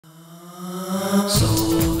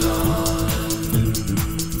Soul Garden.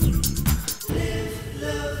 Live,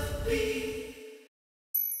 love, be.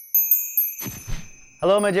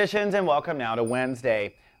 Hello magicians, and welcome now to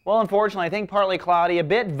Wednesday. Well, unfortunately, I think partly cloudy, a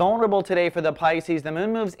bit vulnerable today for the Pisces. The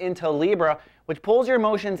moon moves into Libra, which pulls your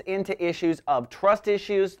emotions into issues of trust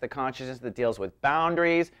issues, the consciousness that deals with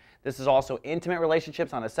boundaries. This is also intimate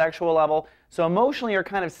relationships on a sexual level. So emotionally, you're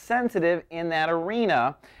kind of sensitive in that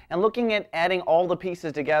arena. And looking at adding all the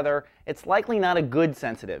pieces together, it's likely not a good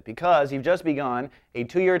sensitive because you've just begun a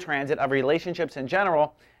 2-year transit of relationships in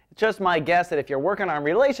general. It's just my guess that if you're working on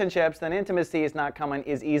relationships, then intimacy is not coming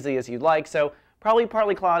as easily as you'd like. So probably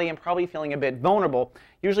partly cloudy and probably feeling a bit vulnerable.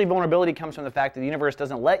 Usually vulnerability comes from the fact that the universe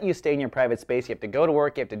doesn't let you stay in your private space. You have to go to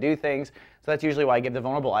work, you have to do things. So that's usually why I give the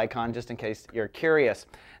vulnerable icon, just in case you're curious.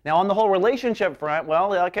 Now on the whole relationship front, well,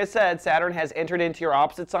 like I said, Saturn has entered into your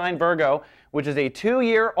opposite sign, Virgo, which is a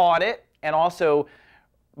 2-year audit and also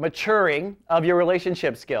maturing of your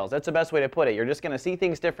relationship skills. That's the best way to put it. You're just going to see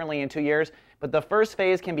things differently in 2 years, but the first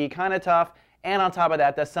phase can be kind of tough. And on top of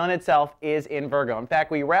that, the sun itself is in Virgo. In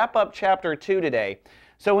fact, we wrap up chapter 2 today.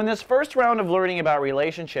 So in this first round of learning about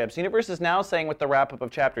relationships, the universe is now saying with the wrap up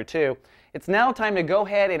of chapter 2, it's now time to go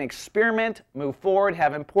ahead and experiment, move forward,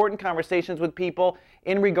 have important conversations with people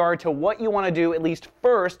in regard to what you want to do, at least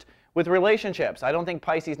first, with relationships. I don't think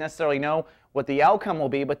Pisces necessarily know what the outcome will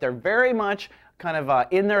be, but they're very much kind of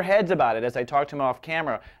in their heads about it as I talk to them off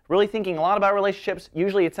camera. Really thinking a lot about relationships.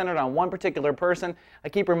 Usually it's centered on one particular person. I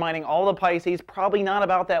keep reminding all the Pisces, probably not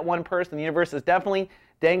about that one person. The universe is definitely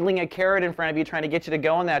dangling a carrot in front of you, trying to get you to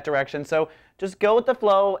go in that direction. So just go with the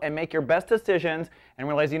flow and make your best decisions and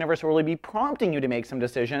realize the universe will really be prompting you to make some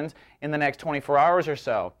decisions in the next 24 hours or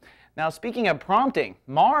so. Now, speaking of prompting,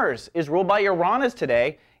 Mars is ruled by Uranus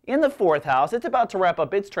today in the 4th house. It's about to wrap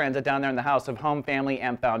up its transit down there in the house of home, family,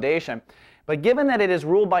 and foundation. But given that it is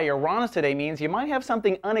ruled by Uranus today means you might have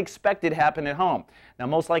something unexpected happen at home. Now,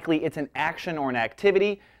 most likely it's an action or an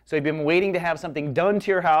activity. So you've been waiting to have something done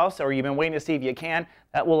to your house, or you've been waiting to see if you can.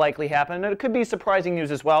 That will likely happen. And it could be surprising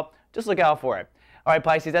news as well. Just look out for it. All right,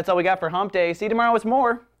 Pisces, that's all we got for Hump Day. See you tomorrow with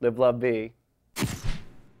more. Live, love, be.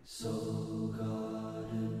 Soul Garden.